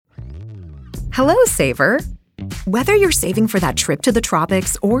Hello, saver. Whether you're saving for that trip to the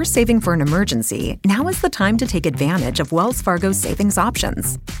tropics or saving for an emergency, now is the time to take advantage of Wells Fargo's savings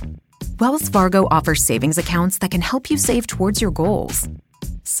options. Wells Fargo offers savings accounts that can help you save towards your goals.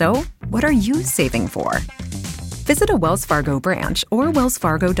 So, what are you saving for? Visit a Wells Fargo branch or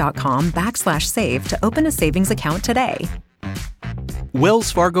wellsfargo.com/save to open a savings account today.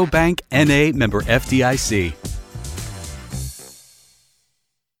 Wells Fargo Bank, N.A., member FDIC.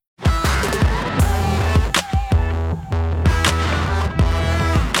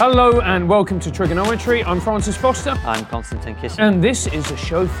 Hello and welcome to Trigonometry. I'm Francis Foster. I'm Konstantin Kisin. And this is a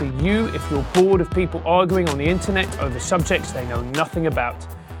show for you if you're bored of people arguing on the internet over subjects they know nothing about.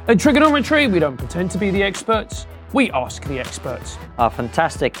 At Trigonometry, we don't pretend to be the experts, we ask the experts. Our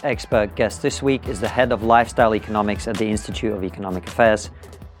fantastic expert guest this week is the head of lifestyle economics at the Institute of Economic Affairs,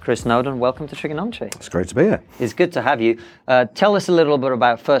 Chris Snowdon. Welcome to Trigonometry. It's great to be here. It's good to have you. Tell us a little bit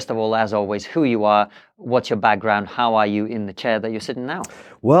about, first of all, as always, who you are, what's your background, how are you in the chair that you're sitting now?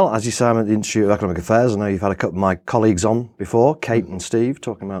 Well, as you say, I'm at the Institute of Economic Affairs. I know you've had a couple of my colleagues on before, Kate and Steve,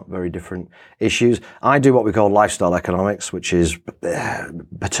 talking about very different issues. I do what we call lifestyle economics, which is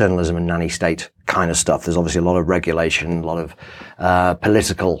paternalism and nanny state kind of stuff. There's obviously a lot of regulation, a lot of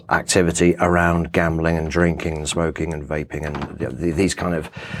political activity around gambling and drinking and smoking and vaping and these kind of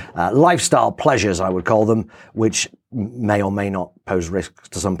lifestyle pleasures, I would call them, which may or may not pose risks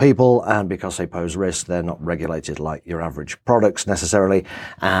to some people, and because they pose risks, they're not regulated like your average products necessarily.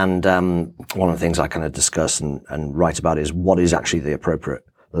 And one of the things I kind of discuss and write about is what is actually the appropriate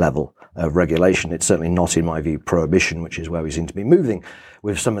level of regulation. It's certainly not, in my view, prohibition, which is where we seem to be moving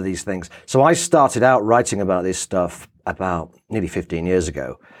with some of these things. So I started out writing about this stuff about nearly 15 years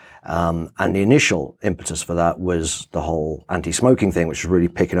ago. And the initial impetus for that was the whole anti-smoking thing, which was really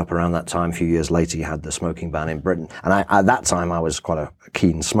picking up around that time. A few years later, you had the smoking ban in Britain. And at that time, I was quite a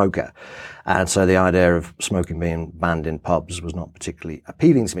keen smoker. And so the idea of smoking being banned in pubs was not particularly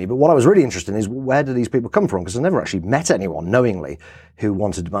appealing to me. But what I was really interested in is, where do these people come from? Because I never actually met anyone knowingly who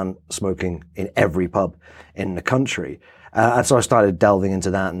wanted to ban smoking in every pub in the country. And so I started delving into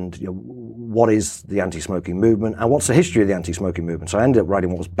that and, what is the anti-smoking movement and what's the history of the anti-smoking movement? So I ended up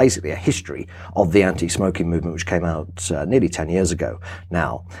writing what was basically a history of the anti-smoking movement, which came out nearly 10 years ago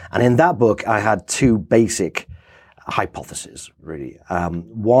now. And in that book, I had two basic hypotheses, really.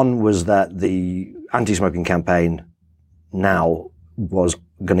 One was that the anti-smoking campaign now was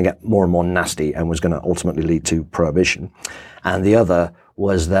going to get more and more nasty and was going to ultimately lead to prohibition. And the other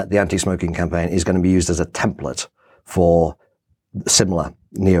was that the anti-smoking campaign is going to be used as a template for similar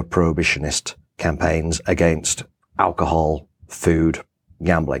neo-prohibitionist campaigns against alcohol, food,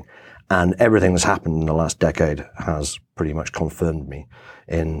 gambling. And everything that's happened in the last decade has pretty much confirmed me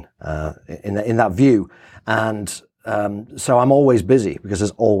in that view. And so I'm always busy because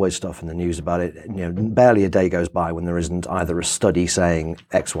there's always stuff in the news about it. Barely a day goes by when there isn't either a study saying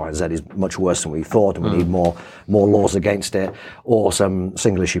X, Y, and Z is much worse than we thought and we need more laws against it, or some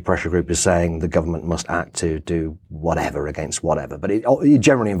single issue pressure group is saying the government must act to do whatever against whatever. But it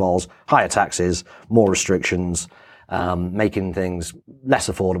generally involves higher taxes, more restrictions, making things less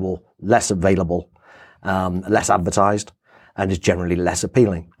affordable, less available, less advertised, and is generally less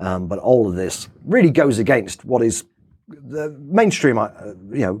appealing. But all of this really goes against what is the mainstream,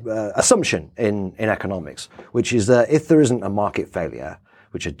 assumption in economics, which is that if there isn't a market failure,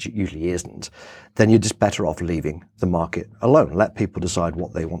 which it usually isn't, then you're just better off leaving the market alone. Let people decide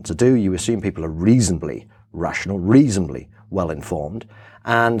what they want to do. You assume people are reasonably rational, reasonably well informed.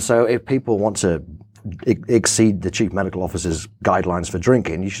 And so if people want to exceed the chief medical officer's guidelines for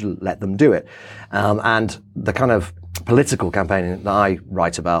drinking, you should let them do it. And the kind of political campaigning that I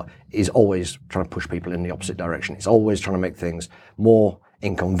write about is always trying to push people in the opposite direction. It's always trying to make things more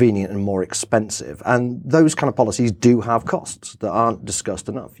inconvenient and more expensive. And those kind of policies do have costs that aren't discussed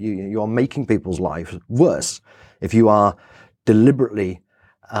enough. You are making people's lives worse if you are deliberately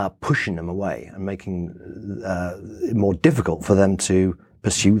pushing them away and making it more difficult for them to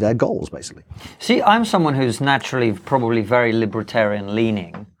pursue their goals, basically. See, I'm someone who's naturally probably very libertarian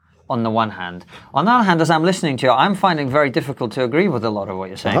leaning on the one hand. On the other hand, as I'm listening to you, I'm finding it very difficult to agree with a lot of what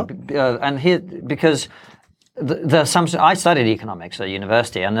you're saying. And here, because the assumption, I studied economics at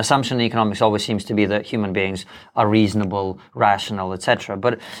university, and the assumption in economics always seems to be that human beings are reasonable, rational, etc.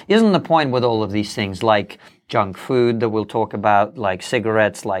 But isn't the point with all of these things, like junk food that we'll talk about, like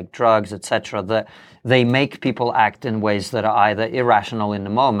cigarettes, like drugs, etc., that they make people act in ways that are either irrational in the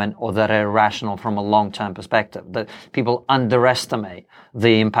moment or that are irrational from a long-term perspective, that people underestimate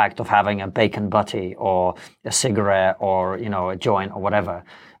the impact of having a bacon butty or a cigarette or, a joint or whatever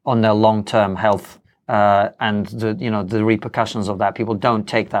on their long-term health and the repercussions of that. People don't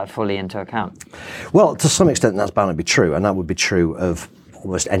take that fully into account. Well, to some extent, that's bound to be true, and that would be true of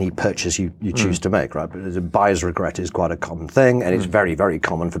almost any purchase you choose to make, right? But the buyer's regret is quite a common thing, and it's very, very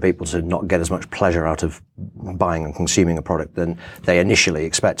common for people to not get as much pleasure out of buying and consuming a product than they initially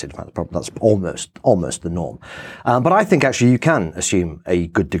expected. In fact, that's almost the norm. But I think actually you can assume a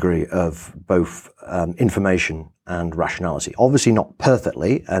good degree of both information and rationality. Obviously not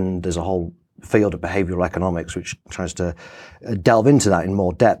perfectly, and there's a whole field of behavioral economics which tries to delve into that in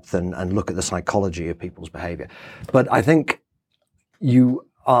more depth and look at the psychology of people's behavior. But I think you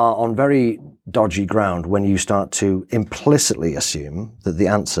are on very dodgy ground when you start to implicitly assume that the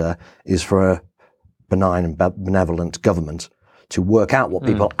answer is for a benign and benevolent government to work out what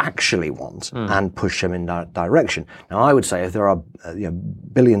people actually want and push them in that direction. Now, I would say if there are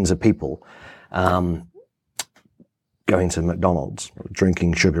billions of people going to McDonald's,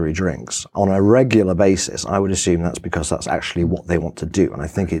 drinking sugary drinks on a regular basis, I would assume that's because that's actually what they want to do. And I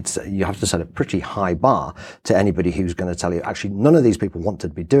think you have to set a pretty high bar to anybody who's going to tell you, actually, none of these people want to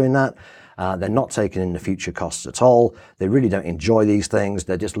be doing that. They're not taking in the future costs at all. They really don't enjoy these things.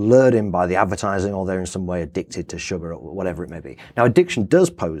 They're just lured in by the advertising, or they're in some way addicted to sugar or whatever it may be. Now, addiction does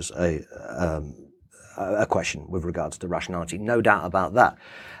pose a question with regards to rationality, no doubt about that.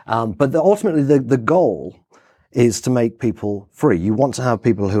 But ultimately, the goal is to make people free. You want to have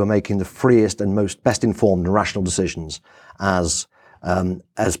people who are making the freest and most best informed and rational decisions as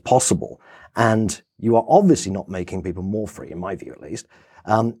possible. And you are obviously not making people more free, in my view at least,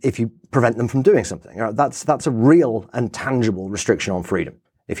 if you prevent them from doing something. That's a real and tangible restriction on freedom.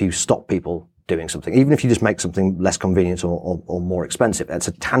 If you stop people doing something, even if you just make something less convenient or more expensive, that's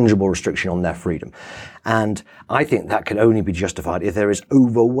a tangible restriction on their freedom. And I think that can only be justified if there is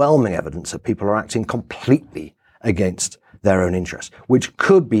overwhelming evidence that people are acting completely against their own interests, which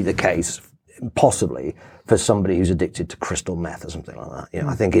could be the case, possibly, for somebody who's addicted to crystal meth or something like that.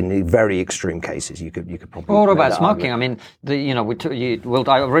 I think in the very extreme cases, you could probably. What about smoking? Argument. I mean,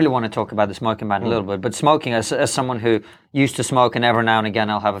 I really want to talk about the smoking ban a little bit, but smoking, as someone who used to smoke, and every now and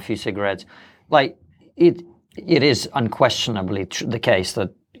again I'll have a few cigarettes, like it is unquestionably the case that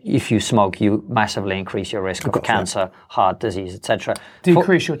if you smoke, you massively increase your risk of cancer, heart disease, etc.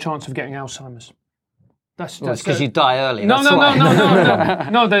 Decrease your chance of getting Alzheimer's. That's because you die early.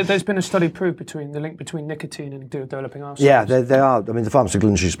 No. There's been a study proved the link between nicotine and developing Alzheimer's. Yeah, they are. I mean, the pharmaceutical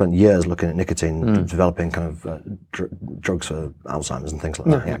industry spent years looking at nicotine, developing kind of drugs for Alzheimer's and things like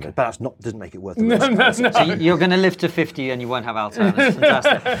that. Yeah, okay. But that doesn't make it worth the risk. So you're going to live to 50 and you won't have Alzheimer's.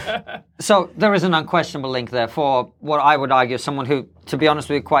 Fantastic. So there is an unquestionable link there for what I would argue someone who, to be honest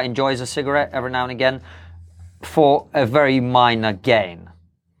with you, quite enjoys a cigarette every now and again for a very minor gain.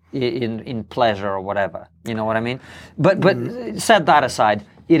 In pleasure or whatever, you know what I mean? But set that aside,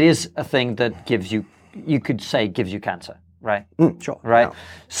 it is a thing that gives you could say gives you cancer, right? Sure. Right? Yeah.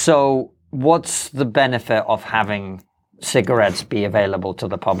 So what's the benefit of having cigarettes be available to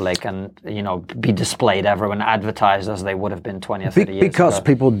the public and, be displayed everywhere and advertised as they would have been 20 or 30 years because ago?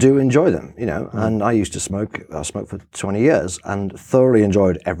 People do enjoy them, and I used to smoke. I smoked for 20 years and thoroughly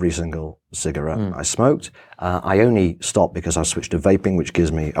enjoyed every single cigarette I smoked. I only stopped because I switched to vaping, which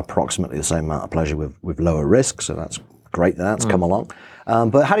gives me approximately the same amount of pleasure with lower risk, so that's great that's come along.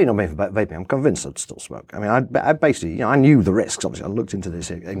 But had it not been for vaping, I'm convinced I'd still smoke. I mean, I basically, I knew the risks, obviously. I looked into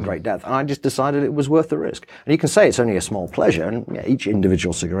this in great depth, and I just decided it was worth the risk. And you can say it's only a small pleasure, and each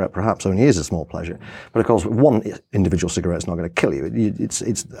individual cigarette perhaps only is a small pleasure. But of course, one individual cigarette's not going to kill you. It's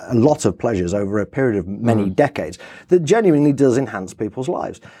a lot of pleasures over a period of many decades that genuinely does enhance people's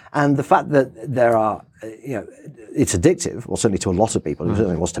lives. And the fact that there are, it's addictive, well, certainly to a lot of people. It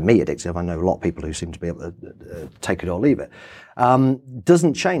certainly was to me addictive. I know a lot of people who seem to be able to take it or leave it.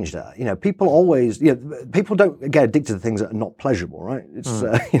 Doesn't change that. People always, people don't get addicted to things that are not pleasurable, right? It's,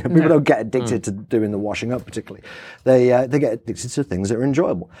 people don't get addicted to doing the washing up particularly. They get addicted to things that are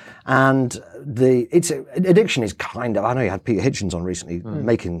enjoyable. And addiction is kind of, I know you had Peter Hitchens on recently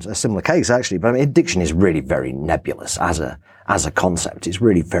making a similar case actually, but I mean, addiction is really very nebulous as a concept. It's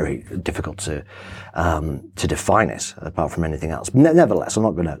really very difficult to define it apart from anything else. Nevertheless, I'm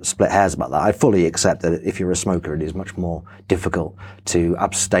not going to split hairs about that. I fully accept that if you're a smoker, it is much more difficult to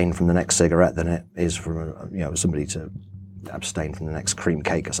abstain from the next cigarette than it is from somebody to abstain from the next cream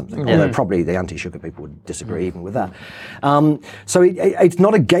cake or something. Although probably the anti-sugar people would disagree even with that. So it's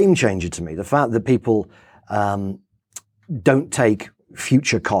not a game changer to me. The fact that people don't take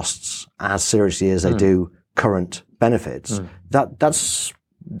future costs as seriously as they do current benefits, that's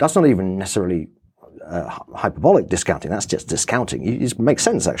not even necessarily hyperbolic discounting. That's just discounting. It makes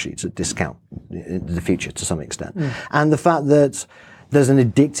sense actually to discount the future to some extent. And the fact that There's an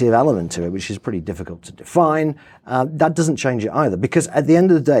addictive element to it, which is pretty difficult to define. That doesn't change it either, because at the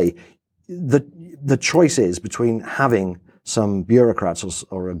end of the day, the choice is between having some bureaucrats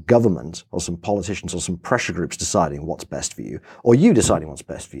or a government or some politicians or some pressure groups deciding what's best for you, or you deciding what's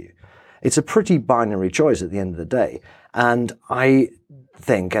best for you. It's a pretty binary choice at the end of the day. And I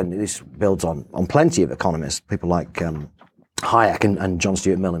think, and this builds on plenty of economists, people like Hayek and John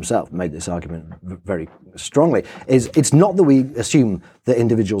Stuart Mill himself made this argument very strongly, it's not that we assume that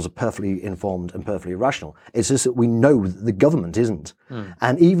individuals are perfectly informed and perfectly rational. It's just that we know that the government isn't.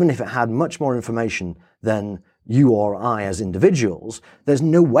 And even if it had much more information than you or I as individuals, there's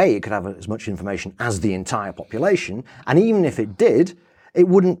no way it could have as much information as the entire population. And even if it did,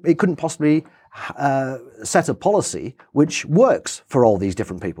 it couldn't possibly set a policy which works for all these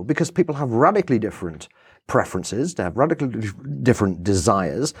different people, because people have radically different preferences, they have radically different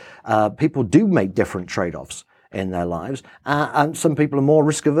desires. People do make different trade-offs in their lives, and some people are more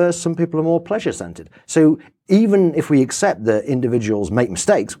risk-averse, some people are more pleasure-centered. So even if we accept that individuals make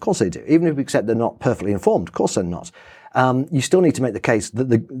mistakes, of course they do, even if we accept they're not perfectly informed, of course they're not, you still need to make the case that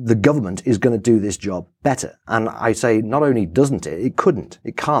the government is going to do this job better. And I say, not only doesn't it, it couldn't.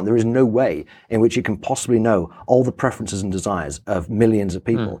 It can't. There is no way in which it can possibly know all the preferences and desires of millions of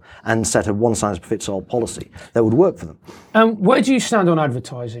people and set a one-size-fits-all policy that would work for them. Where do you stand on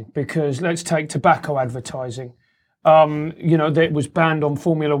advertising? Because let's take tobacco advertising. That was banned on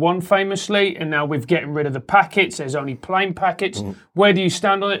Formula One famously, and now we're getting rid of the packets. There's only plain packets. Where do you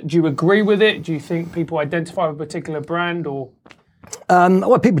stand on it? Do you agree with it? Do you think people identify with a particular brand, or?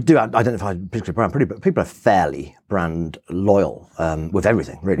 Well, people do identify a particular brand, but people are fairly brand loyal with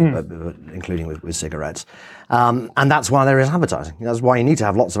everything, really, including with cigarettes. And that's why there is advertising. That's why you need to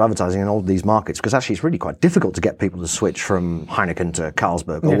have lots of advertising in all these markets, because actually it's really quite difficult to get people to switch from Heineken to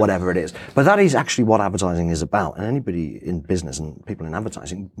Carlsberg or whatever it is. But that is actually what advertising is about. And anybody in business and people in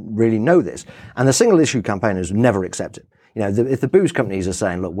advertising really know this. And the single issue campaigners never accept it. If the booze companies are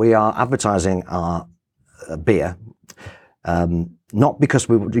saying, look, we are advertising our beer, not because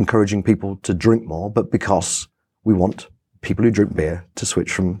we're encouraging people to drink more, but because we want people who drink beer to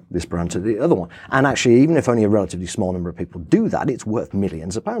switch from this brand to the other one. And actually, even if only a relatively small number of people do that, it's worth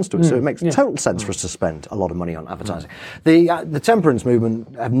millions of pounds to us. So it makes total sense for us to spend a lot of money on advertising. The temperance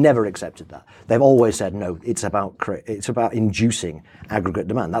movement have never accepted that. They've always said, no, it's about inducing aggregate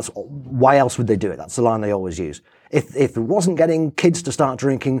demand. That's why else would they do it? That's the line they always use. If it wasn't getting kids to start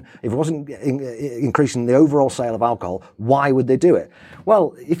drinking, if it wasn't increasing the overall sale of alcohol, why would they do it?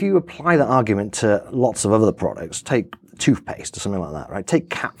 Well, if you apply that argument to lots of other products, take toothpaste or something like that, right? Take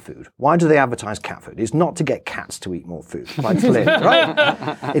cat food. Why do they advertise cat food? It's not to get cats to eat more food, quite clearly,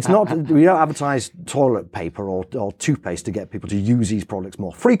 right? It's not, we don't advertise toilet paper or toothpaste to get people to use these products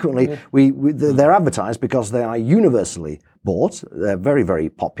more frequently. They're advertised because they are universally bought. They're very, very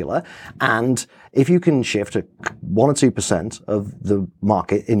popular. And if you can shift 1 or 2% of the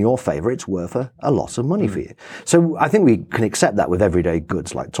market in your favor, it's worth a lot of money for you. So I think we can accept that with everyday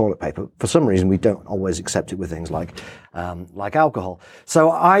goods like toilet paper. For some reason, we don't always accept it with things like alcohol.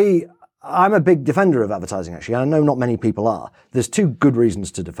 So I'm a big defender of advertising, actually. I know not many people are. There's two good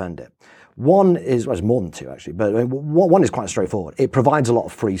reasons to defend it. One is, well, there's more than two actually, but one is quite straightforward. It provides a lot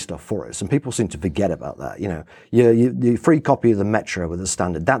of free stuff for us, and people seem to forget about that. Your free copy of the Metro with the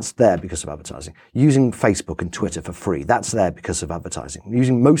Standard, that's there because of advertising. Using Facebook and Twitter for free, that's there because of advertising.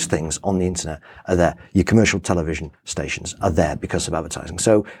 Using most things on the internet are there. Your commercial television stations are there because of advertising.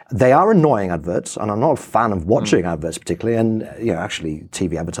 So they are annoying adverts, and I'm not a fan of watching adverts particularly, and actually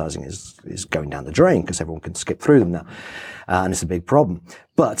TV advertising is going down the drain because everyone can skip through them now. And it's a big problem.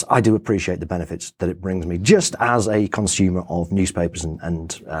 But I do appreciate the benefits that it brings me just as a consumer of newspapers and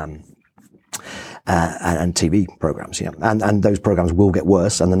TV programs. And those programs will get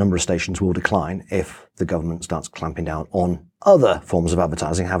worse, and the number of stations will decline if the government starts clamping down on other forms of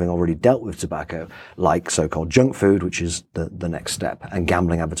advertising, having already dealt with tobacco, like so-called junk food, which is the next step. And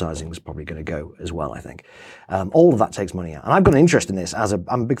gambling advertising is probably going to go as well, I think. All of that takes money out. And I've got an interest in this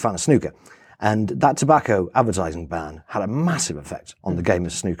I'm a big fan of snooker. And that tobacco advertising ban had a massive effect on the game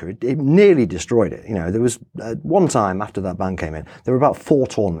of snooker. It nearly destroyed it. There was one time after that ban came in, there were about 4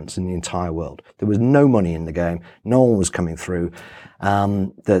 tournaments in the entire world. There was no money in the game. No one was coming through.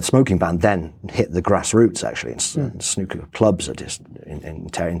 The smoking ban then hit the grassroots, actually, and snooker clubs are just in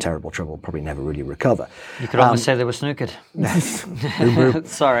terrible trouble, probably never really recover. You could almost say they were snookered.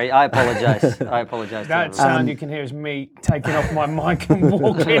 Sorry, I apologise. That sound you can hear is me taking off my mic and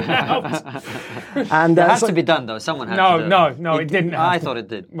walking out. And it has to be done, though. Someone had to do it. No, it didn't. I thought it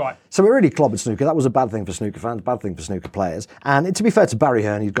did. Right. So it really clobbered snooker. That was a bad thing for snooker fans, bad thing for snooker players. And to be fair to Barry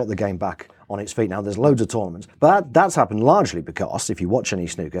Hearn, he's got the game back on its feet now. There's loads of tournaments. But that's happened largely because, if you watch any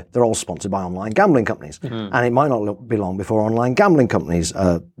snooker, they're all sponsored by online gambling companies. And it might not be long before online gambling companies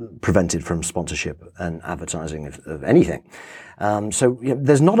are prevented from sponsorship and advertising of anything. So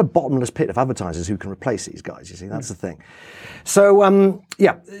there's not a bottomless pit of advertisers who can replace these guys, you see, that's the thing. So,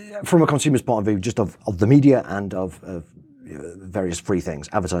 from a consumer's point of view, just of the media and of various free things,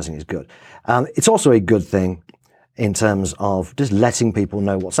 advertising is good. It's also a good thing in terms of just letting people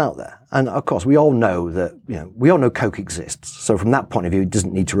know what's out there. And of course, we all know that, we all know Coke exists. So from that point of view, it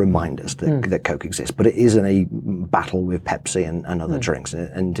doesn't need to remind us that Coke exists. But it is in a battle with Pepsi and other drinks.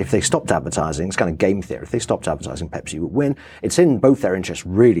 And if they stopped advertising, it's kind of game theory. If they stopped advertising, Pepsi would win. It's in both their interests,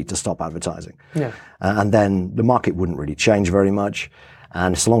 really, to stop advertising. Yeah. And then the market wouldn't really change very much.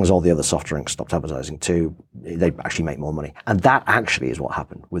 And so long as all the other soft drinks stopped advertising too, they'd actually make more money. And that actually is what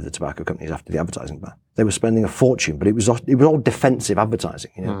happened with the tobacco companies after the advertising ban. They were spending a fortune, but it was all defensive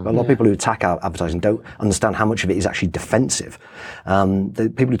advertising. A lot of people who attack advertising don't understand how much of it is actually defensive.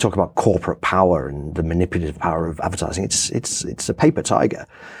 The people who talk about corporate power and the manipulative power of advertising, it's a paper tiger.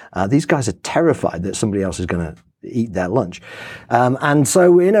 These guys are terrified that somebody else is going to eat their lunch. And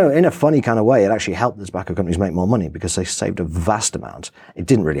so, in a funny kind of way, it actually helped the tobacco companies make more money because they saved a vast amount. It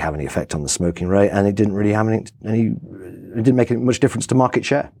didn't really have any effect on the smoking rate, and it didn't really have it didn't make much difference to market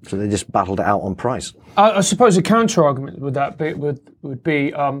share. So they just battled it out on price. I suppose a counter argument would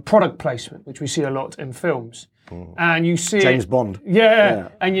be product placement, which we see a lot in films. And you see James Bond. Yeah,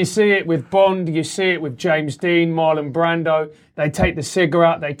 and you see it with Bond, you see it with James Dean, Marlon Brando. They take the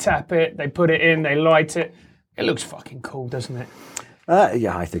cigarette, they tap it, they put it in, they light it. It looks fucking cool, doesn't it?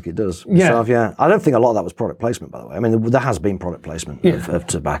 Yeah, I think it does. Myself, yeah. I don't think a lot of that was product placement, by the way. I mean, there has been product placement of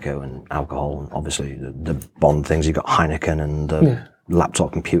tobacco and alcohol, and obviously the Bond things. You've got Heineken and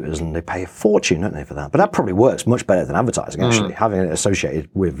laptop computers, and they pay a fortune, don't they, for that? But that probably works much better than advertising, actually. Having it associated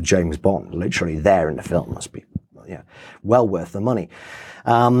with James Bond, literally there in the film, must be well worth the money.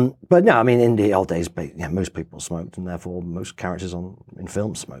 But no, I mean, in the old days, most people smoked, and therefore most characters in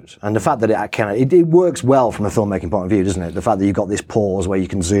films smoked. And the fact that it works well from a filmmaking point of view, doesn't it? The fact that you've got this pause where you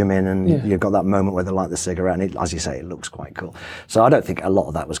can zoom in, and you've got that moment where they light the cigarette, and as you say, it looks quite cool. So I don't think a lot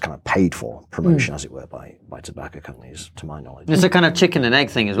of that was kind of paid for promotion, as it were, by tobacco companies, to my knowledge. It's a kind of chicken and egg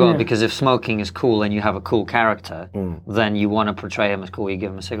thing as well, because if smoking is cool and you have a cool character, then you want to portray him as cool, you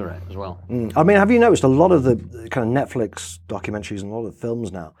give him a cigarette as well. I mean, have you noticed a lot of the kind of Netflix documentaries and a lot of the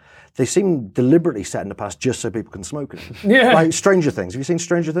films now, they seem deliberately set in the past just so people can smoke in them. Yeah. Like Stranger Things. Have you seen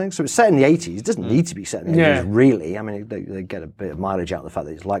Stranger Things? So it's set in the 80s. It doesn't need to be set in the 80s, really. I mean, they get a bit of mileage out of the fact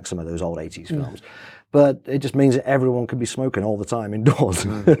that it's like some of those old 80s films. But it just means that everyone can be smoking all the time indoors.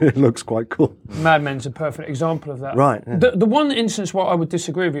 It looks quite cool. Mad Men's a perfect example of that. Right. Yeah. The one instance where I would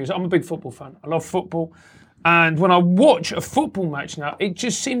disagree with you is I'm a big football fan. I love football. And when I watch a football match now, it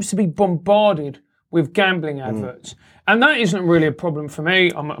just seems to be bombarded with gambling adverts. And that isn't really a problem for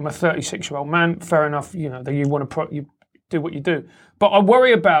me. I'm a 36-year-old man. Fair enough, that you want to you do what you do. But I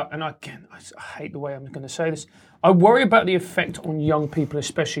worry about, and again, I hate the way I'm going to say this, I worry about the effect on young people,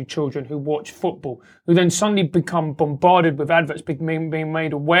 especially children who watch football, who then suddenly become bombarded with adverts, being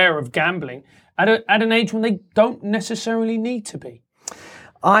made aware of gambling at an age when they don't necessarily need to be.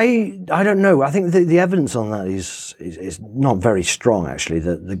 I don't know. I think the evidence on that is not very strong, actually,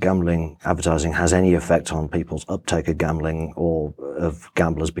 that the gambling advertising has any effect on people's uptake of gambling or of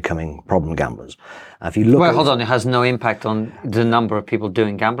gamblers becoming problem gamblers. If you look hold on, it has no impact on the number of people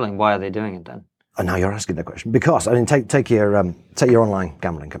doing gambling. Why are they doing it then? And now you're asking that question. Because, I mean, take your online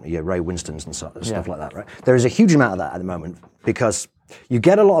gambling company, your Ray Winstons and stuff like that, right? There is a huge amount of that at the moment because you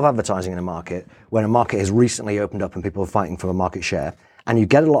get a lot of advertising in a market when a market has recently opened up and people are fighting for a market share. And you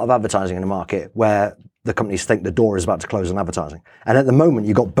get a lot of advertising in a market where the companies think the door is about to close on advertising. And at the moment,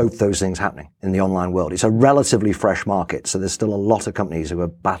 you've got both those things happening in the online world. It's a relatively fresh market, so there's still a lot of companies who are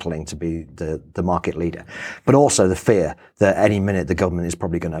battling to be the market leader. But also the fear that any minute the government is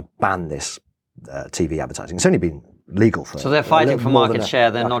probably going to ban this TV advertising. It's only been legal for... So they're fighting for market share,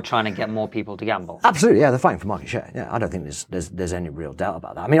 they're not trying to get more people to gamble? Absolutely, yeah, they're fighting for market share. Yeah, I don't think there's any real doubt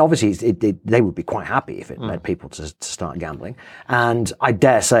about that. I mean, obviously, they would be quite happy if it led people to start gambling. And I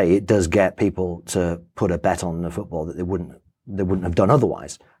dare say it does get people to put a bet on the football that they wouldn't have done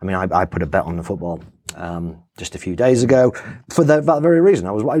otherwise. I mean, I put a bet on the football just a few days ago for that very reason.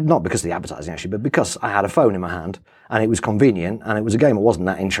 I was not because of the advertising actually, but because I had a phone in my hand and it was convenient and it was a game I wasn't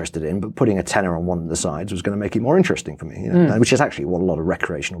that interested in, but putting a tenner on one of the sides was going to make it more interesting for me, which is actually what a lot of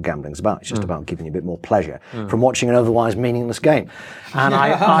recreational gambling is about. It's just about giving you a bit more pleasure from watching an otherwise meaningless game. And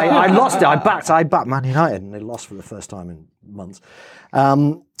I lost it. I backed Man United and they lost for the first time in months.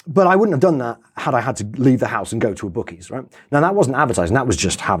 But I wouldn't have done that had I had to leave the house and go to a bookies, right? Now, that wasn't advertising. That was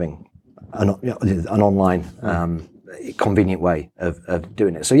just having an online convenient way of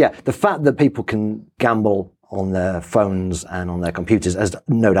doing it. So yeah, the fact that people can gamble on their phones and on their computers has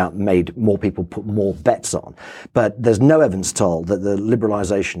no doubt made more people put more bets on. But there's no evidence at all that the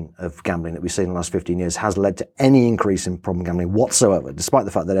liberalisation of gambling that we've seen in the last 15 years has led to any increase in problem gambling whatsoever, despite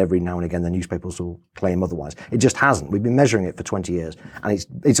the fact that every now and again the newspapers will claim otherwise. It just hasn't. We've been measuring it for 20 years. And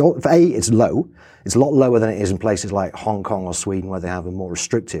it's low. It's a lot lower than it is in places like Hong Kong or Sweden, where they have a more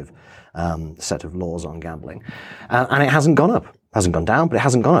restrictive set of laws on gambling. And it hasn't gone up. Hasn't gone down, but it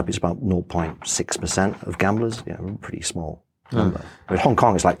hasn't gone up. It's about 0.6% of gamblers, pretty small number. But Hong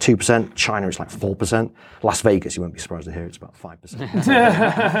Kong is like 2%, China is like 4%, Las Vegas, you won't be surprised to hear, it's about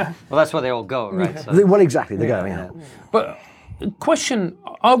 5%. Well, that's where they all go, right? So. Well, exactly, they're going, yeah. But question,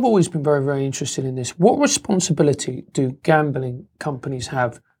 I've always been very, very interested in this. What responsibility do gambling companies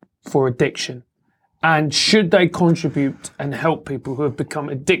have for addiction? And should they contribute and help people who have become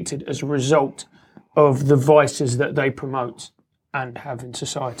addicted as a result of the vices that they promote and have in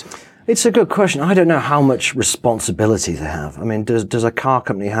society? It's a good question. I don't know how much responsibility they have. I mean, does a car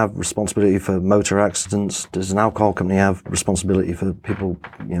company have responsibility for motor accidents? Does an alcohol company have responsibility for people,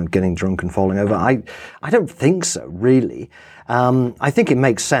 getting drunk and falling over? I don't think so, really. I think it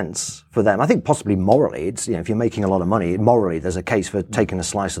makes sense for them. I think possibly morally, it's, if you're making a lot of money, morally there's a case for taking a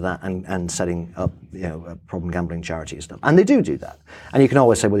slice of that and setting up, a problem gambling charity and stuff. And they do that. And you can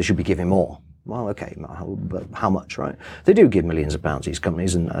always say, well, they should be giving more. Well, okay, but how much, right? They do give millions of pounds, these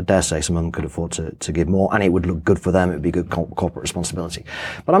companies, and I dare say some of them could afford to give more, and it would look good for them, it would be good corporate responsibility.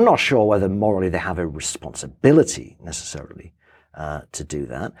 But I'm not sure whether morally they have a responsibility necessarily to do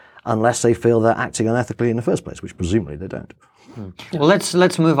that, unless they feel they're acting unethically in the first place, which presumably they don't. Well,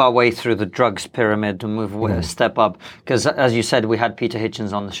 let's move our way through the drugs pyramid and move a step up, because as you said, we had Peter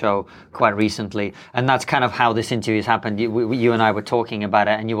Hitchens on the show quite recently, and that's kind of how this interview has happened. You and I were talking about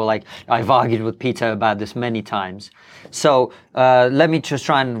it, and you were like, I've argued with Peter about this many times. So let me just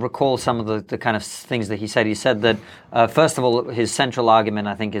try and recall some of the kind of things that he said. He said that, first of all, his central argument,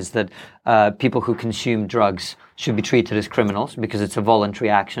 I think, is that people who consume drugs should be treated as criminals because it's a voluntary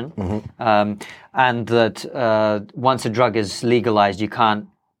action. And that once a drug is legalized, you can't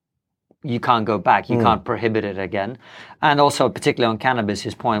go back. You can't prohibit it again. And also, particularly on cannabis,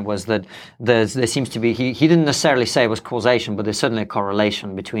 his point was that there seems to be, he didn't necessarily say it was causation, but there's certainly a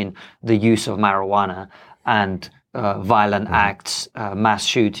correlation between the use of marijuana and violent acts, mass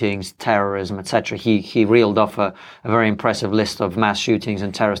shootings, terrorism, etc. He reeled off a very impressive list of mass shootings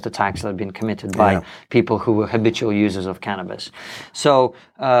and terrorist attacks that had been committed by people who were habitual users of cannabis. So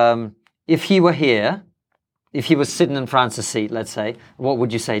if he were here, if he was sitting in France's seat, let's say, what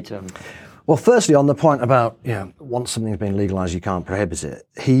would you say to him? Well, firstly, on the point about, once something's been legalised, you can't prohibit it,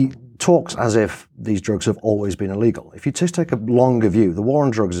 he talks as if these drugs have always been illegal. If you just take a longer view, the war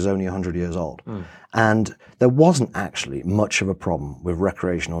on drugs is only 100 years old. And there wasn't actually much of a problem with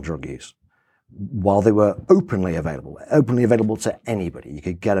recreational drug use while they were openly available to anybody. You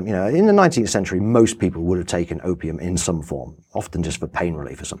could get them, in the 19th century, most people would have taken opium in some form, often just for pain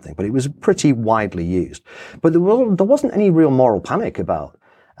relief or something, but it was pretty widely used. But there wasn't any real moral panic about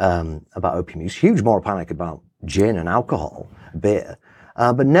opium use, huge moral panic about gin and alcohol, beer,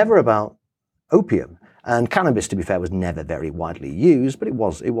 but never about opium. And cannabis, to be fair, was never very widely used, but it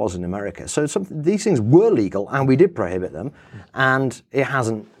was in America. So these things were legal, and we did prohibit them, and it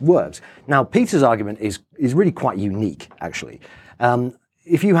hasn't worked. Now, Peter's argument is really quite unique, actually.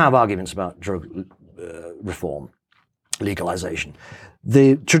 If you have arguments about drug reform, legalization,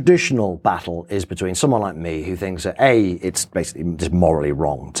 the traditional battle is between someone like me who thinks that A, it's basically just morally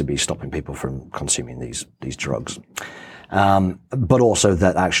wrong to be stopping people from consuming these drugs. But also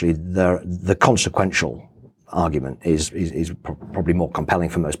that actually the consequential argument is probably more compelling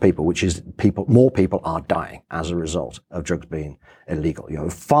for most people, which is more people are dying as a result of drugs being illegal.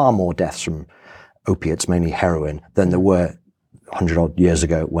 Far more deaths from opiates, mainly heroin, than there were 100 odd years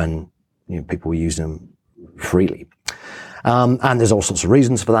ago when people were using them freely. And there's all sorts of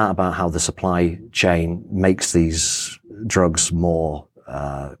reasons for that, about how the supply chain makes these drugs more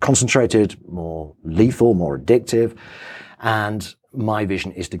concentrated, more lethal, more addictive. And my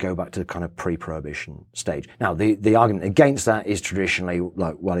vision is to go back to the kind of pre-prohibition stage. Now, the argument against that is traditionally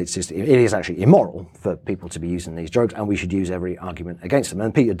like, well, it is actually immoral for people to be using these drugs, and we should use every argument against them.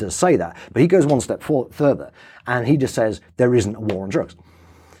 And Peter does say that, but he goes one step further, and he just says there isn't a war on drugs.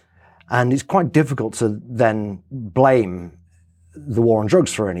 And it's quite difficult to then blame the war on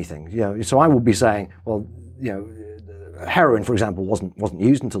drugs for anything. So I would be saying, well, heroin, for example, wasn't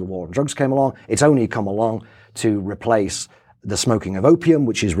used until the war on drugs came along. It's only come along to replace the smoking of opium,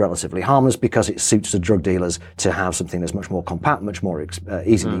 which is relatively harmless because it suits the drug dealers to have something that's much more compact, much more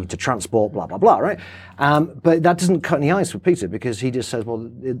easily to transport, blah, blah, blah, right? But that doesn't cut any ice for Peter because he just says, well,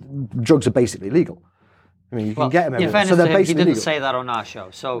 drugs are basically legal. I mean, you can get them everywhere. So he didn't say that on our show.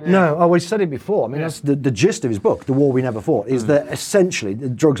 So No, he said it before. I mean, that's the gist of his book, The War We Never Fought, is that essentially the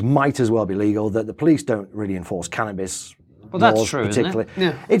drugs might as well be legal, that the police don't really enforce cannabis that's true, particularly.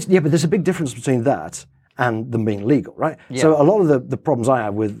 Isn't it? But there's a big difference between that and them being legal, right? Yeah. So a lot of the problems I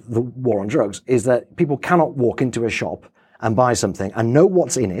have with the war on drugs is that people cannot walk into a shop and buy something and know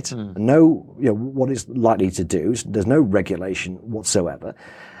what's in it, and know what it's likely to do. There's no regulation whatsoever.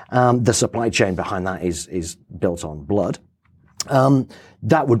 The supply chain behind that is built on blood.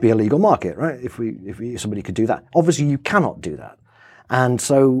 That would be a legal market, right? If somebody could do that. Obviously, you cannot do that, and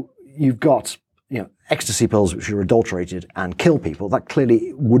so you've got ecstasy pills which are adulterated and kill people. That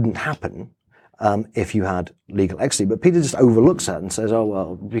clearly wouldn't happen if you had legal ecstasy. But Peter just overlooks that and says, oh,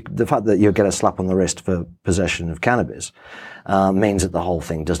 well, the fact that you get a slap on the wrist for possession of cannabis means that the whole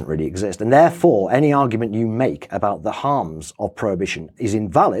thing doesn't really exist. And therefore, any argument you make about the harms of prohibition is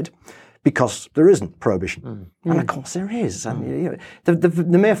invalid because there isn't prohibition. And of course there is. And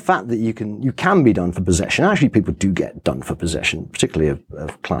the mere fact that you can be done for possession, actually people do get done for possession, particularly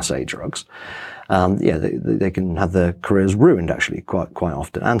of Class A drugs. They can have their careers ruined actually quite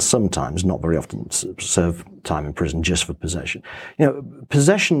often, and sometimes, not very often, serve time in prison just for possession.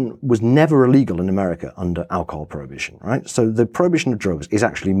 Possession was never illegal in America under alcohol prohibition, right? So the prohibition of drugs is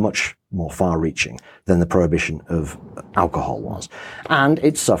actually much more far-reaching than the prohibition of alcohol was, and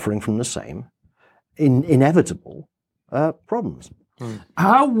it's suffering from the same inevitable problems.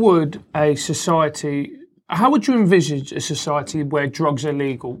 How would you envisage a society where drugs are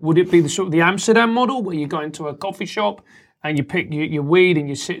legal? Would it be the sort of the Amsterdam model where you go into a coffee shop and you pick your weed and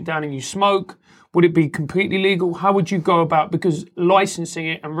you sit down and you smoke? Would it be completely legal? How would you go about licensing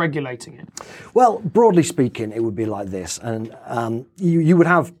it and regulating it? Well, broadly speaking, it would be like this. And you would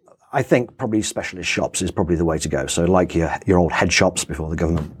have, I think, probably specialist shops is probably the way to go. So like your old head shops before the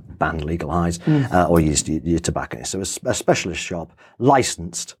government banned Legalise, or used your tobacconists. So a specialist shop,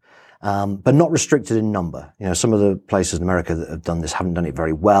 licensed, but not restricted in number. Some of the places in America that have done this haven't done it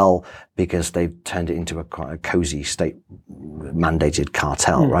very well because they've turned it into quite a cozy state-mandated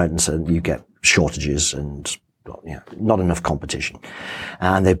cartel, right? And so you get shortages and not enough competition.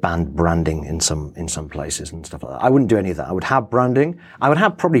 And they've banned branding in some places and stuff like that. I wouldn't do any of that. I would have branding. I would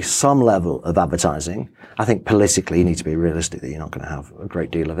have probably some level of advertising. I think politically you need to be realistic that you're not going to have a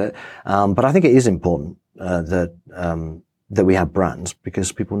great deal of it. But I think it is important that we have brands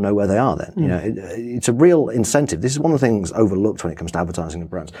because people know where they are then. It's a real incentive. This is one of the things overlooked when it comes to advertising and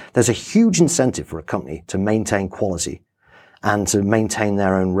brands. There's a huge incentive for a company to maintain quality and to maintain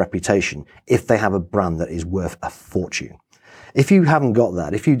their own reputation if they have a brand that is worth a fortune. If you haven't got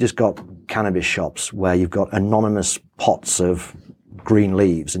that, if you just got cannabis shops where you've got anonymous pots of green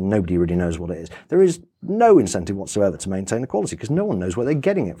leaves and nobody really knows what it is, there is no incentive whatsoever to maintain the quality because no one knows where they're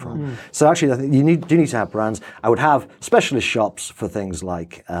getting it from. So actually, I think you do need to have brands. I would have specialist shops for things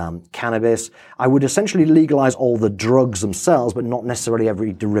like cannabis. I would essentially legalise all the drugs themselves, but not necessarily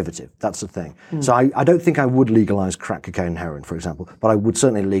every derivative. That's the thing. So I don't think I would legalise crack cocaine and heroin, for example, but I would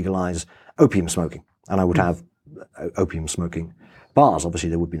certainly legalise opium smoking, and I would have opium smoking bars. Obviously,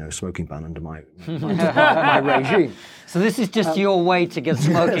 there would be no smoking ban under my regime. So this is just your way to get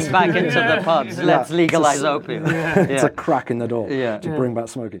smoking back into the pubs. Let's legalise opium. It's a crack in the door to bring back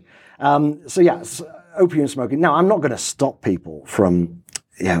smoking. Opium smoking. Now, I'm not going to stop people from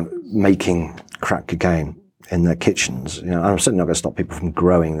making crack cocaine in their kitchens. I'm certainly not going to stop people from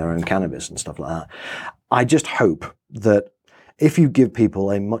growing their own cannabis and stuff like that. I just hope that if you give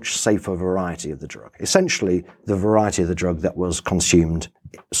people a much safer variety of the drug, essentially the variety of the drug that was consumed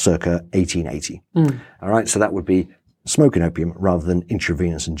circa 1880. All right, so that would be smoking opium rather than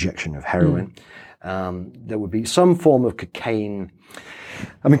intravenous injection of heroin. There would be some form of cocaine.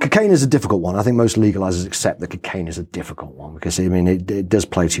 I mean, cocaine is a difficult one. I think most legalizers accept that cocaine is a difficult one because, I mean, it does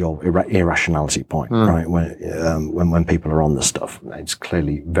play to your irrationality point, right? When people are on this stuff, it's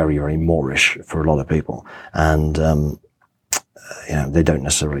clearly very, very Moorish for a lot of people. And, they don't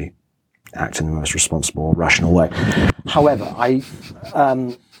necessarily act in the most responsible or rational way. However,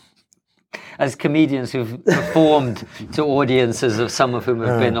 as comedians who've performed to audiences of some of whom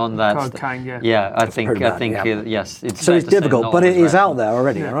have been on that. Cocaine, I think yes. So it's difficult, but it is out there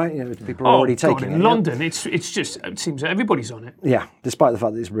already, right? People are already taking it. In London, it seems that everybody's on it. Yeah, despite the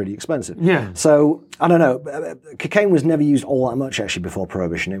fact that it's really expensive. Yeah. So, I don't know, cocaine was never used all that much actually before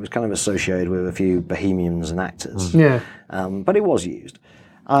Prohibition. It was kind of associated with a few bohemians and actors. Yeah. But it was used.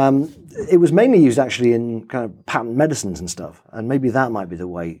 It was mainly used actually in kind of patent medicines and stuff, and maybe that might be the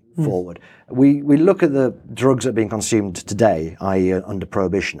way forward. We look at the drugs that are being consumed today, i.e. under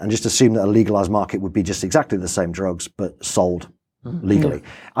prohibition, and just assume that a legalized market would be just exactly the same drugs but sold legally.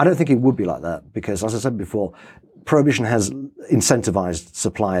 I don't think it would be like that because, as I said before, prohibition has incentivized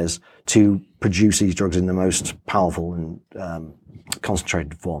suppliers to produce these drugs in the most powerful and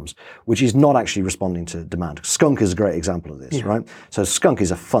concentrated forms, which is not actually responding to demand. Skunk is a great example of this, right? So skunk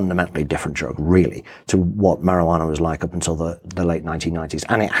is a fundamentally different drug, really, to what marijuana was like up until the late 1990s.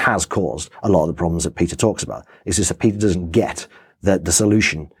 And it has caused a lot of the problems that Peter talks about. It's just that Peter doesn't get that the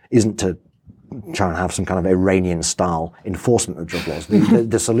solution isn't to try and have some kind of Iranian-style enforcement of drug laws.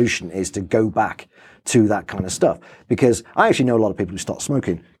 The solution is to go back to that kind of stuff. Because I actually know a lot of people who stopped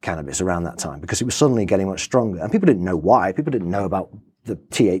smoking cannabis around that time because it was suddenly getting much stronger. And people didn't know why. People didn't know about the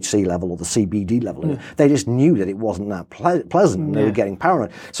THC level or the CBD level. They just knew that it wasn't that pleasant and they were getting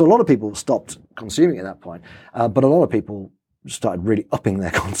paranoid. So a lot of people stopped consuming at that point. But a lot of people started really upping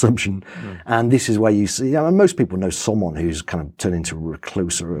their consumption. And this is where you see, most people know someone who's kind of turned into a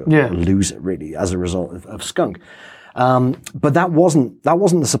recluse or a loser, really, as a result of skunk. But that wasn't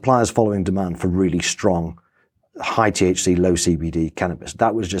the suppliers following demand for really strong, high THC, low CBD cannabis.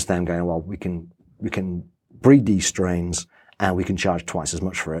 That was just them going, well, we can breed these strains and we can charge twice as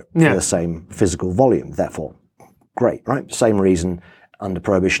much for it for the same physical volume. Therefore, great, right? Same reason under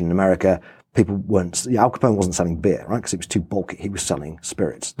prohibition in America, people weren't, Al Capone wasn't selling beer, right? Because it was too bulky. He was selling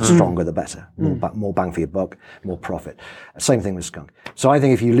spirits. The stronger, the better. More bang for your buck, more profit. Same thing with skunk. So I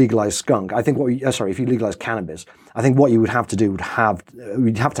think if you legalize skunk, if you legalize cannabis, I think what you would have to do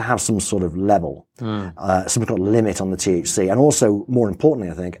we'd have to have some sort of level, some kind of limit on the THC. And also, more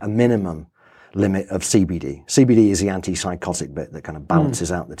importantly, I think, a minimum limit of CBD. CBD is the antipsychotic bit that kind of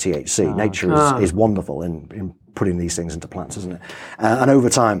balances out the THC. Nature is wonderful in putting these things into plants, isn't it? And over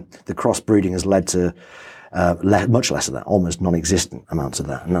time, the crossbreeding has led to much less of that, almost non-existent amounts of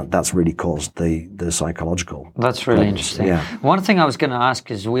that, and that's really caused the psychological. That's really interesting. Yeah. One thing I was going to ask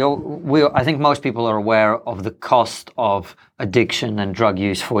is, I think most people are aware of the cost of addiction and drug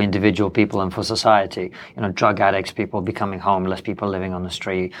use for individual people and for society. Drug addicts, people becoming homeless, people living on the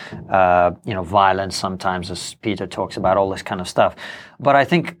street, violence sometimes, as Peter talks about, all this kind of stuff. But I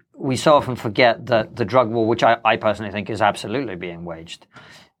think we so often forget that the drug war, which I personally think is absolutely being waged,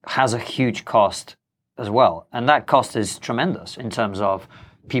 has a huge cost as well. And that cost is tremendous in terms of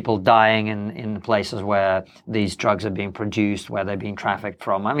people dying in places where these drugs are being produced, where they're being trafficked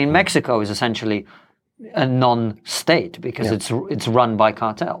from. I mean, Mexico is essentially a non-state because it's run by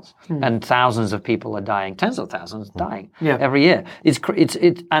cartels, and thousands of people are dying, tens of thousands dying every year. It's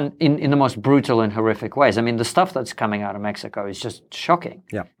and in the most brutal and horrific ways. I mean, the stuff that's coming out of Mexico is just shocking.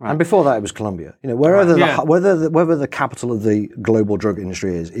 Yeah, right? And before that, it was Colombia. Wherever the capital of the global drug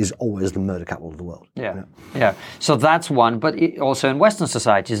industry is always the murder capital of the world. Yeah. So that's one. But also in Western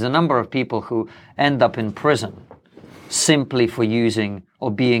societies, the number of people who end up in prison simply for using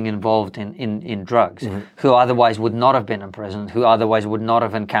or being involved in drugs, who otherwise would not have been in prison, who otherwise would not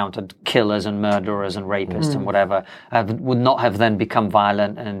have encountered killers and murderers and rapists and whatever, would not have then become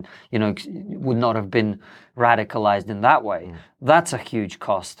violent and, would not have been radicalized in that way. That's a huge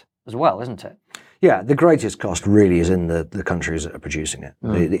cost as well, isn't it? Yeah, the greatest cost really is in the countries that are producing it.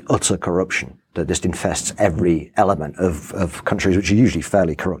 The utter corruption that just infests every element of countries which are usually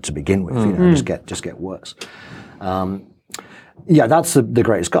fairly corrupt to begin with, just get worse. That's the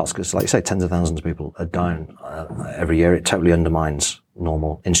greatest cost because, like you say, tens of thousands of people are dying every year. It totally undermines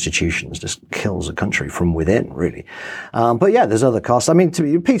normal institutions, just kills a country from within, really. But there's other costs. I mean,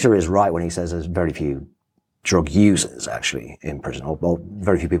 Peter is right when he says there's very few drug users actually in prison, or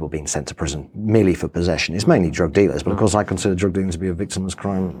very few people being sent to prison merely for possession. It's mainly drug dealers, but of course I consider drug dealing to be a victimless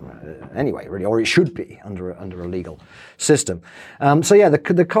crime anyway, really, or it should be under a legal system.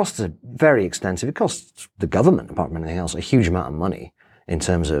 The costs are very extensive. It costs the government, apart from anything else, a huge amount of money in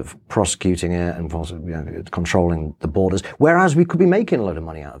terms of prosecuting it and controlling the borders, whereas we could be making a lot of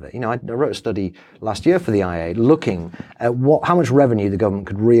money out of it. I wrote a study last year for the IA looking at how much revenue the government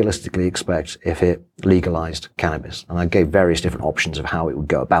could realistically expect if it legalized cannabis. And I gave various different options of how it would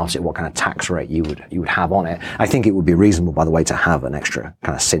go about it, what kind of tax rate you would have on it. I think it would be reasonable, by the way, to have an extra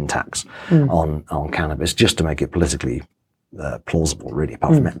kind of sin tax on cannabis just to make it politically plausible, really,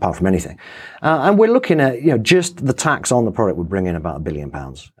 apart from anything. And we're looking at, just the tax on the product would bring in about £1 billion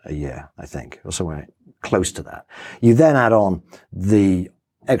a year, I think, or somewhere close to that. You then add on the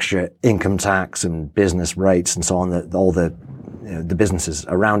extra income tax and business rates and so on that all the businesses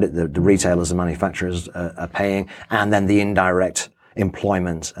around it, the retailers and manufacturers are paying, and then the indirect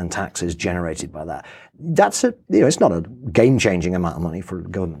employment and taxes generated by that. That's it's not a game-changing amount of money for a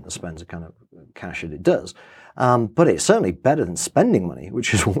government that spends the kind of cash that it does. But it's certainly better than spending money,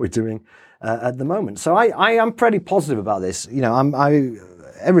 which is what we're doing at the moment. So I am pretty positive about this.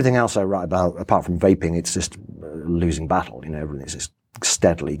 Everything else I write about, apart from vaping, it's just a losing battle. Everything's just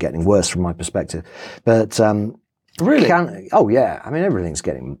steadily getting worse from my perspective. But really, everything's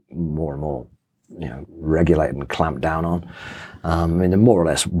getting more and more, regulated and clamped down on. They're more or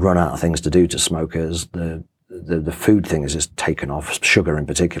less run out of things to do to smokers. The food thing has just taken off, sugar in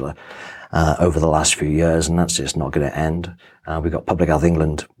particular, over the last few years, and that's just not going to end. We've got Public Health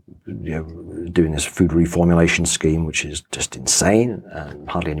England, doing this food reformulation scheme, which is just insane, and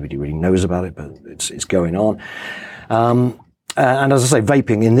hardly anybody really knows about it, but it's going on. And as I say,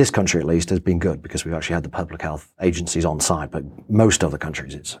 vaping in this country at least has been good because we've actually had the public health agencies on side, but most other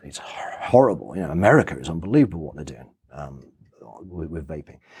countries it's horrible. America is unbelievable what they're doing with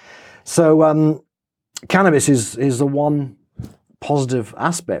vaping. So cannabis is the one positive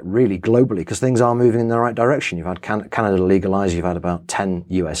aspect really globally because things are moving in the right direction. You've had Canada legalize, you've had about 10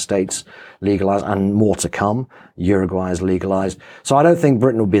 US states legalize and more to come. Uruguay is legalized. So I don't think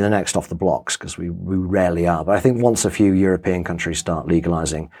Britain will be the next off the blocks because we rarely are. But I think once a few European countries start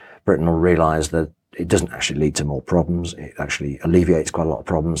legalizing, Britain will realize that it doesn't actually lead to more problems. It actually alleviates quite a lot of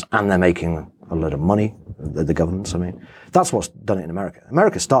problems and they're making a lot of money, the governments. I mean, that's what's done it in America.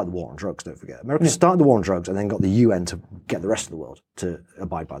 America started the war on drugs, don't forget. America started the war on drugs and then got the UN to get the rest of the world to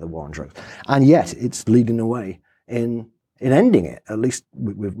abide by the war on drugs. And yet it's leading the way in ending it, at least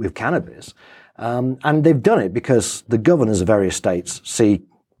with cannabis. And they've done it because the governors of various states see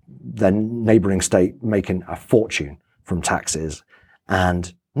their neighboring state making a fortune from taxes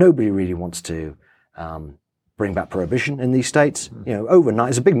and nobody really wants to bring back prohibition in these states. Overnight,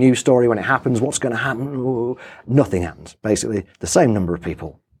 it's a big news story when it happens. What's going to happen? Oh, nothing happens. Basically, the same number of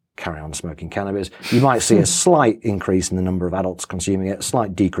people carry on smoking cannabis. You might see a slight increase in the number of adults consuming it, a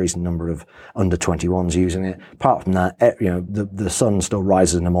slight decrease in the number of under 21s using it. Apart from that, the sun still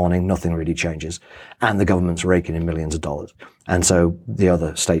rises in the morning, nothing really changes. And the government's raking in millions of dollars. And so the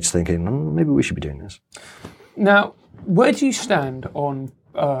other states thinking, maybe we should be doing this. Now, where do you stand on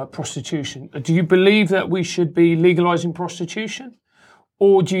prostitution? Do you believe that we should be legalising prostitution?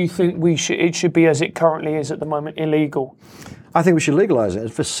 Or do you think it should be as it currently is at the moment, illegal? I think we should legalise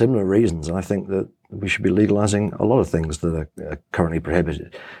it for similar reasons. And I think that we should be legalising a lot of things that are currently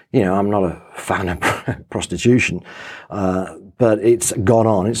prohibited. I'm not a fan of prostitution, but it's gone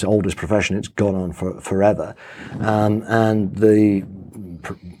on. It's the oldest profession. It's gone on forever. And the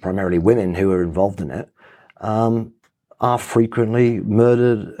primarily women who are involved in it are frequently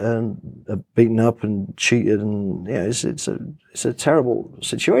murdered and beaten up and cheated, and it's a terrible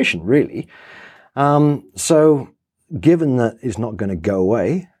situation, really. So, given that it's not going to go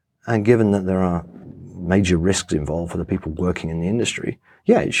away, and given that there are major risks involved for the people working in the industry,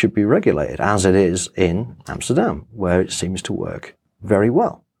 it should be regulated as it is in Amsterdam, where it seems to work very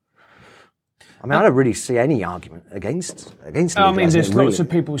well. I mean, I don't really see any argument against there's lots of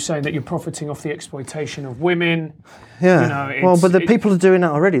people saying that you're profiting off the exploitation of women. Yeah. But the people are doing that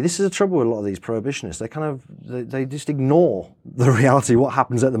already. This is the trouble with a lot of these prohibitionists. They just ignore the reality of what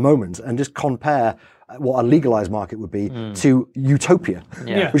happens at the moment and just compare what a legalised market would be to utopia,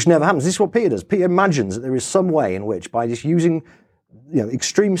 which never happens. This is what Peter does. Peter imagines that there is some way in which, by just using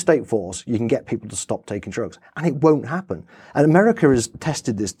extreme state force, you can get people to stop taking drugs. And it won't happen. And America has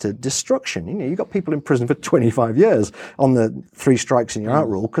tested this to destruction. You've got people in prison for 25 years on the 3 strikes and you're out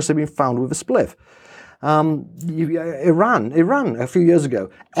rule because they've been found with a spliff. Iran, a few years ago,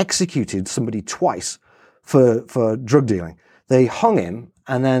 executed somebody twice for drug dealing. They hung him,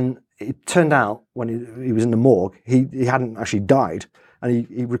 and then it turned out when he was in the morgue, he hadn't actually died. And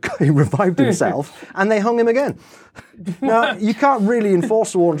he revived himself, and they hung him again. Now, you can't really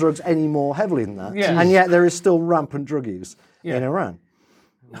enforce the war on drugs any more heavily than that, and yet there is still rampant drug use in Iran.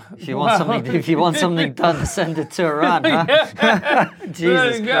 If you want something done, send it to Iran, huh?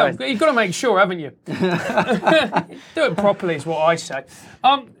 Jesus Christ. You've got to make sure, haven't you? Do it properly is what I say.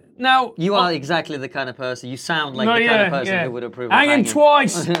 Now, you are exactly the kind of person. You sound like the kind of person who would approve of hanging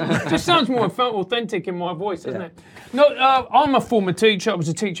twice. Just sounds more authentic in my voice, doesn't it? No, I'm a former teacher. I was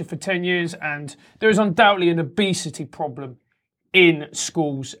a teacher for 10 years, and there is undoubtedly an obesity problem in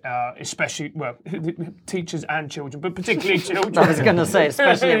schools, especially, teachers and children, but particularly children. I was going to say,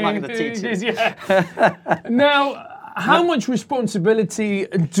 especially among the teachers. Now, how much responsibility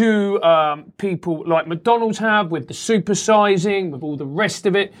do people like McDonald's have with the supersizing, with all the rest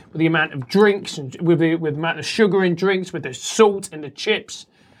of it, with the amount of drinks, and with the amount of sugar in drinks, with the salt in the chips?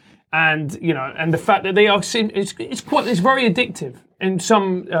 and and the fact that they are it's very addictive. And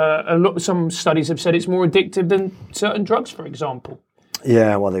some studies have said it's more addictive than certain drugs, for example.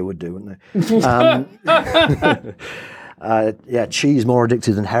 Yeah, well, they would do, wouldn't they? Cheese more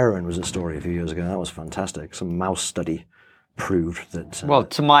addictive than heroin was a story a few years ago. That was fantastic. Some mouse study proved that. Well,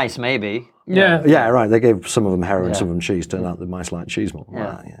 to mice, maybe. Yeah, right. They gave some of them heroin, some of them cheese. Turned out the mice like cheese more.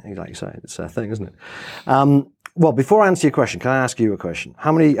 Yeah. Well, like you say, it's a thing, isn't it? Well, before I answer your question, can I ask you a question?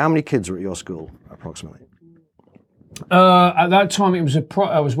 How many kids were at your school, approximately? At that time,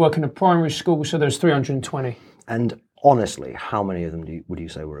 I was working at primary school, so there's 320. And honestly, how many of them would you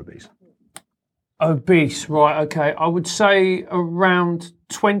say were obese? Obese, right, okay. I would say around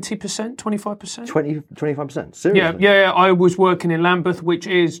 20%, 25%. 25%? Seriously? Yeah, I was working in Lambeth, which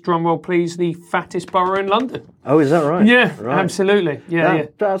is, drumroll please, the fattest borough in London. Oh, is that right? Yeah, right. Absolutely. Yeah.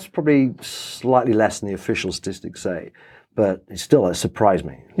 That's probably slightly less than the official statistics say. But it surprised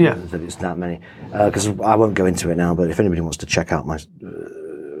me that it's that many. Because I won't go into it now, but if anybody wants to check out my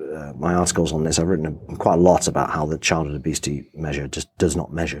articles on this, I've written quite a lot about how the childhood obesity measure just does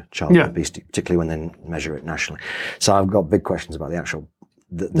not measure childhood obesity, particularly when they measure it nationally. So I've got big questions about the actual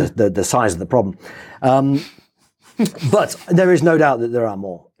the size of the problem. But there is no doubt that there are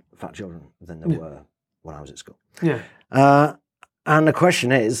more fat children than there were when I was at school. Yeah. And the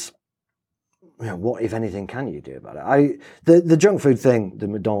question is, what, if anything, can you do about it? The junk food thing, the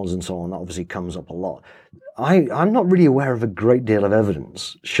McDonald's and so on, that obviously comes up a lot. I'm not really aware of a great deal of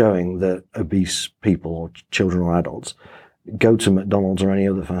evidence showing that obese people or children or adults go to McDonald's or any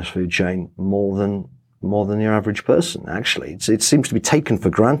other fast food chain more than your average person. Actually, it seems to be taken for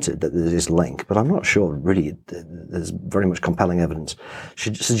granted that there's this link, but I'm not sure really there's very much compelling evidence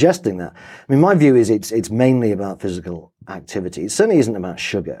suggesting that. I mean, my view is it's mainly about physical activity. It certainly isn't about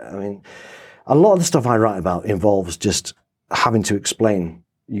sugar. I mean, a lot of the stuff I write about involves just having to explain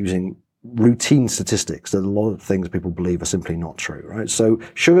using routine statistics that a lot of things people believe are simply not true, right? So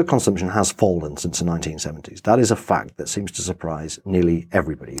sugar consumption has fallen since the 1970s. That is a fact that seems to surprise nearly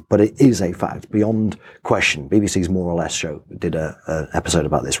everybody, but it is a fact beyond question. BBC's More or Less show did an episode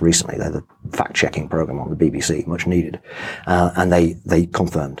about this recently. They had a fact-checking program on the BBC, much needed, and they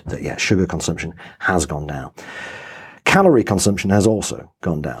confirmed that, sugar consumption has gone down. Calorie consumption has also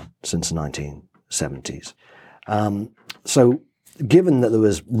gone down since the 1970s. So given that there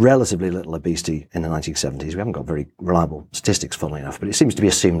was relatively little obesity in the 1970s, we haven't got very reliable statistics, funnily enough, but it seems to be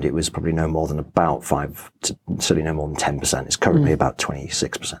assumed it was probably no more than about 5 to certainly no more than 10%. It's currently about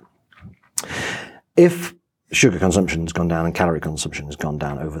 26%. If sugar consumption has gone down and calorie consumption has gone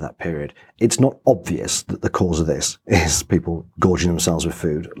down over that period, it's not obvious that the cause of this is people gorging themselves with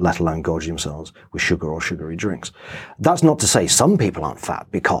food, let alone gorging themselves with sugar or sugary drinks. That's not to say some people aren't fat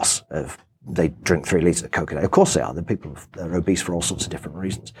because they drink 3 litres of Coke a day. Of course they are. The people are obese for all sorts of different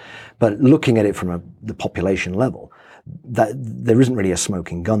reasons. But looking at it from the population level, that there isn't really a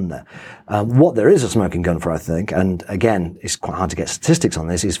smoking gun there. What there is a smoking gun for, I think, and again, it's quite hard to get statistics on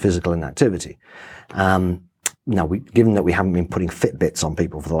this, is physical inactivity. Now, given that we haven't been putting Fitbits on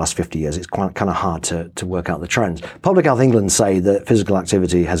people for the last 50 years, it's quite kind of hard to work out the trends. Public Health England say that physical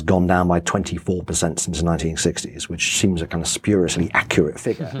activity has gone down by 24% since the 1960s, which seems a kind of spuriously accurate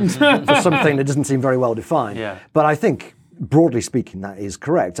figure for something that doesn't seem very well defined. Yeah. But I think, broadly speaking, that is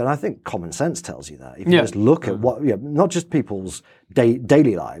correct. And I think common sense tells you that. If you just look at what, not just people's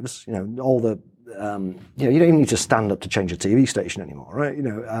daily lives, all the you don't even need to stand up to change a TV station anymore, right?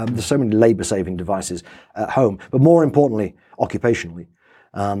 There's so many labour-saving devices at home, but more importantly, occupationally,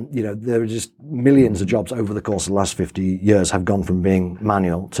 there are just millions of jobs over the course of the last 50 years have gone from being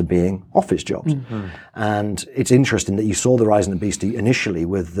manual to being office jobs. Mm-hmm. And it's interesting that you saw the rise in obesity initially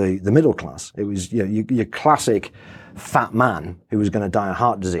with the middle class. It was, your classic fat man who was going to die of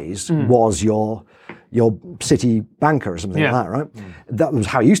heart disease was your city banker or something like that, right? Mm. That was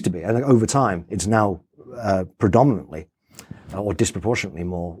how it used to be. And over time, it's now predominantly or disproportionately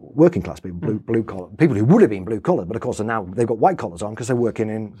more working class people, blue collar, people who would have been blue collar, but of course now they've got white collars on because they're working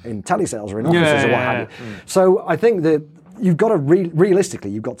in telesales or in offices or what have you. Mm. So I think that you've got to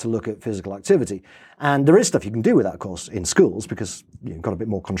realistically, you've got to look at physical activity. And there is stuff you can do with that, of course, in schools because you've got a bit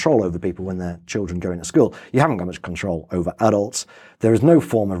more control over people when their children go into school. You haven't got much control over adults. There is no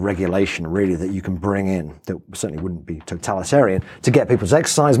form of regulation, really, that you can bring in that certainly wouldn't be totalitarian to get people to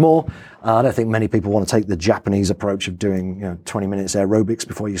exercise more. I don't think many people want to take the Japanese approach of doing 20 minutes aerobics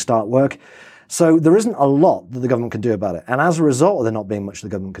before you start work. So there isn't a lot that the government can do about it. And as a result of there not being much the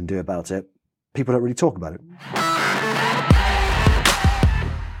government can do about it, people don't really talk about it.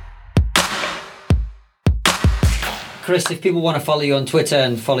 Chris, if people want to follow you on Twitter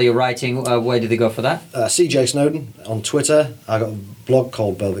and follow your writing, where do they go for that? CJ Snowdon on Twitter. I got a blog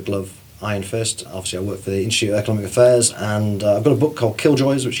called Velvet Glove Iron Fist. Obviously, I work for the Institute of Economic Affairs, and I've got a book called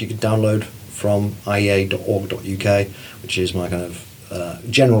Killjoys, which you can download from iea.org.uk, which is my kind of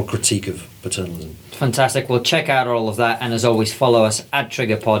general critique of paternalism. Fantastic. Well, check out all of that, and as always, follow us at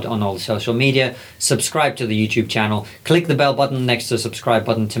TriggerPod on all social media. Subscribe to the YouTube channel. Click the bell button next to the subscribe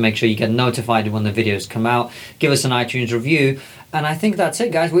button to make sure you get notified when the videos come out. Give us an iTunes review. And I think that's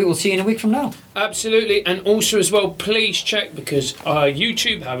it, guys. We will see you in a week from now. Absolutely. And also as well, please check, because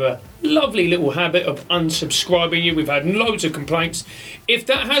YouTube have a lovely little habit of unsubscribing you. We've had loads of complaints. If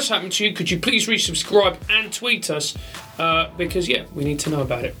that has happened to you, could you please resubscribe and tweet us? Because, yeah, we need to know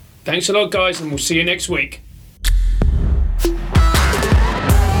about it. Thanks a lot, guys, and we'll see you next week.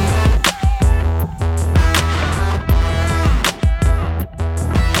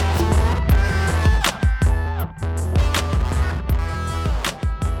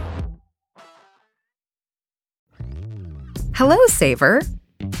 Hello, saver.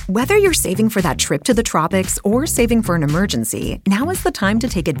 Whether you're saving for that trip to the tropics or saving for an emergency, now is the time to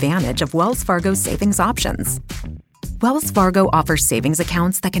take advantage of Wells Fargo's savings options. Wells Fargo offers savings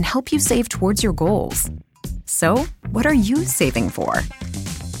accounts that can help you save towards your goals. So, what are you saving for?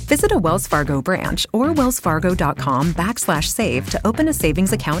 Visit a Wells Fargo branch or wellsfargo.com/save to open a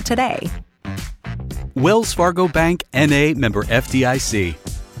savings account today. Wells Fargo Bank, N.A., member FDIC.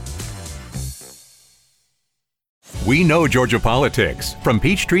 We know Georgia politics. From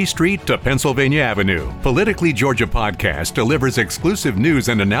Peachtree Street to Pennsylvania Avenue, Politically Georgia Podcast delivers exclusive news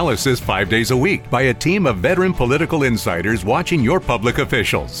and analysis 5 days a week by a team of veteran political insiders watching your public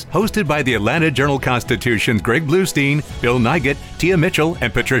officials. Hosted by the Atlanta Journal-Constitution's Greg Bluestein, Bill Nigett, Tia Mitchell,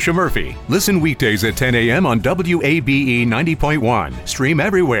 and Patricia Murphy. Listen weekdays at 10 a.m. on WABE 90.1. Stream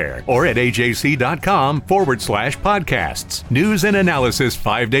everywhere or at ajc.com/podcasts. News and analysis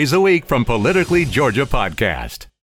 5 days a week from Politically Georgia Podcast.